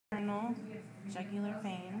jugular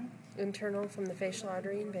vein. Internal from the facial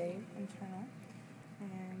artery and vein. Internal.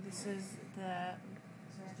 And this is the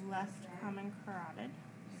left common carotid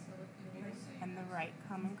and the right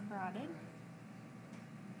common carotid.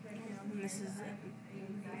 And this is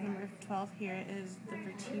number 12 here is the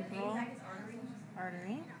vertebral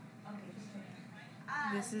artery.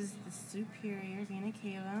 This is the superior vena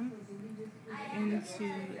cava into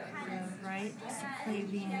the right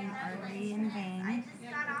subclavian artery and vein,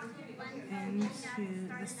 into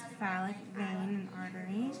the cephalic vein and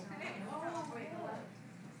artery.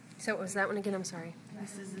 So what was that one again? I'm sorry.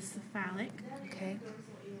 This is the cephalic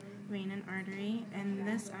vein and artery, and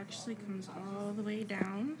this actually comes all the way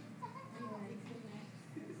down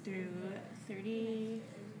through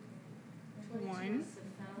 31,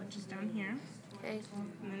 which is down here. Okay.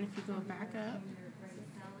 And then if you go back up,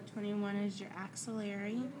 21 is your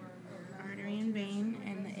axillary artery and vein,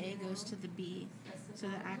 and the A goes to the B. So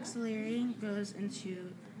the axillary goes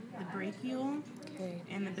into the brachial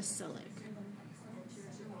and the basilic.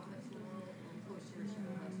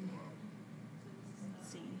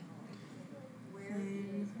 Let's see.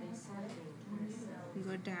 Then you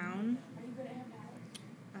go down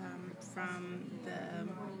from the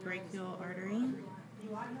brachial artery,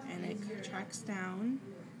 and it contracts down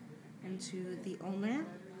into the ulnar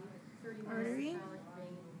artery,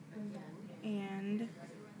 and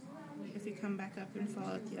if you come back up and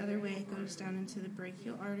follow it the other way, it goes down into the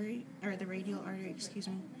brachial artery, or the radial artery, excuse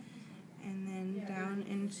me, and then down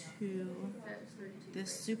into the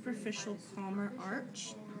superficial palmar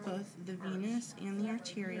arch, both the venous and the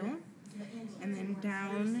arterial, and then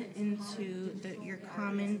down into your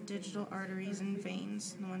common digital arteries and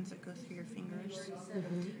veins, the ones that go through your fingers.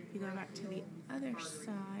 You go back to the other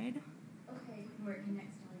side.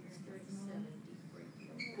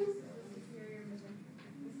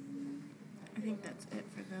 I think that's it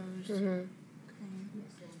for those. If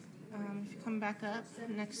you come back up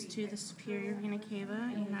next to the superior vena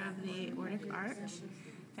cava, you have the aortic arch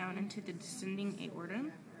down into the descending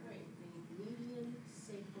aorta.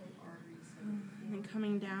 And then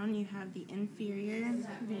coming down, you have the inferior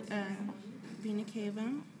vena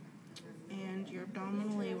cava and your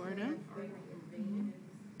abdominal aorta.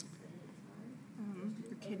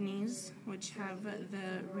 Your kidneys, which have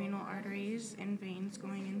the renal arteries and veins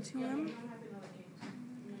going into them.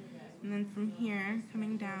 And then from here,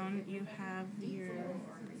 coming down, you have your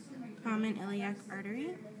common iliac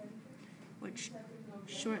artery, which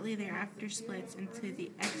shortly thereafter splits into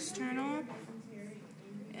the external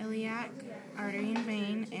iliac artery and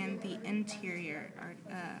vein and the interior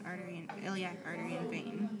iliac artery and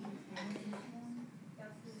vein.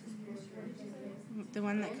 The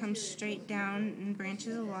one that comes straight down and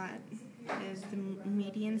branches a lot is the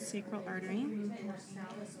median sacral artery.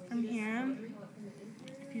 From here,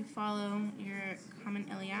 if you follow your common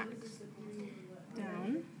iliacs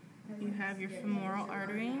down, you have your femoral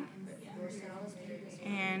artery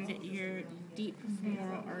and your deep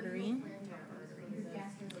femoral artery.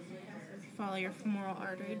 Follow your femoral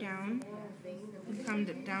artery down. You come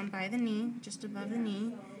down by the knee, just above the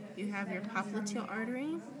knee. You have your popliteal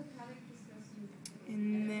artery,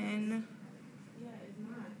 and then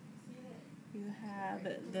you have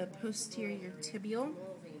the posterior tibial,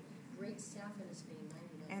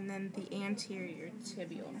 and then the anterior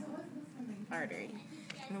tibial artery.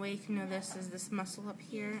 And the way you can know this is this muscle up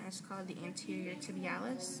here is called the anterior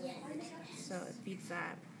tibialis. So it feeds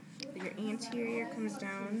that. Your anterior comes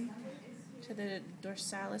down to the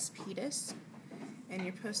dorsalis pedis, and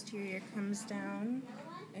your posterior comes down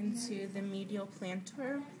into the medial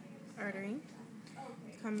plantar artery.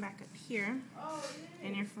 Come back up here,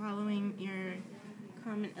 and you're following your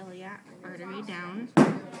common iliac artery down.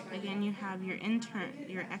 Again, you have your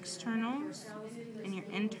externals and your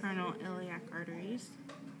internal iliac arteries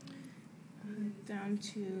down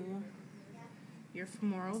to your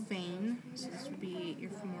femoral vein. So this would be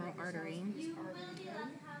your femoral artery.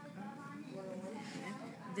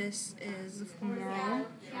 This is the femoral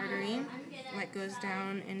artery that goes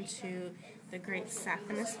down into the great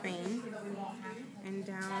saphenous vein and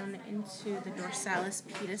down into the dorsalis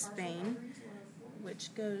pedis vein,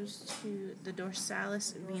 which goes to the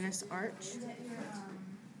dorsalis venous arch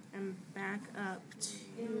and back up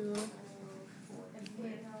to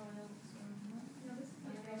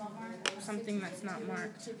something that's not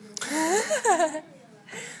marked.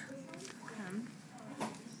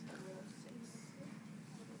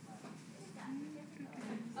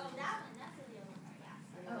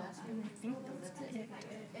 I think that's it.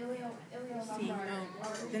 See,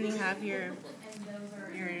 then you have your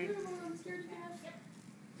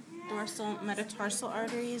dorsal metatarsal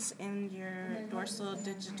arteries and your dorsal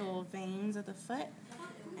digital veins of the foot,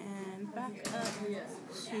 and back up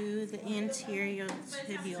to the anterior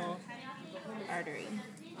tibial artery.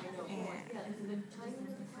 And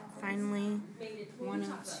finally, 1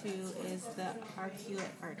 and 2 is the arcuate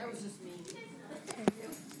artery.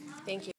 Thank you.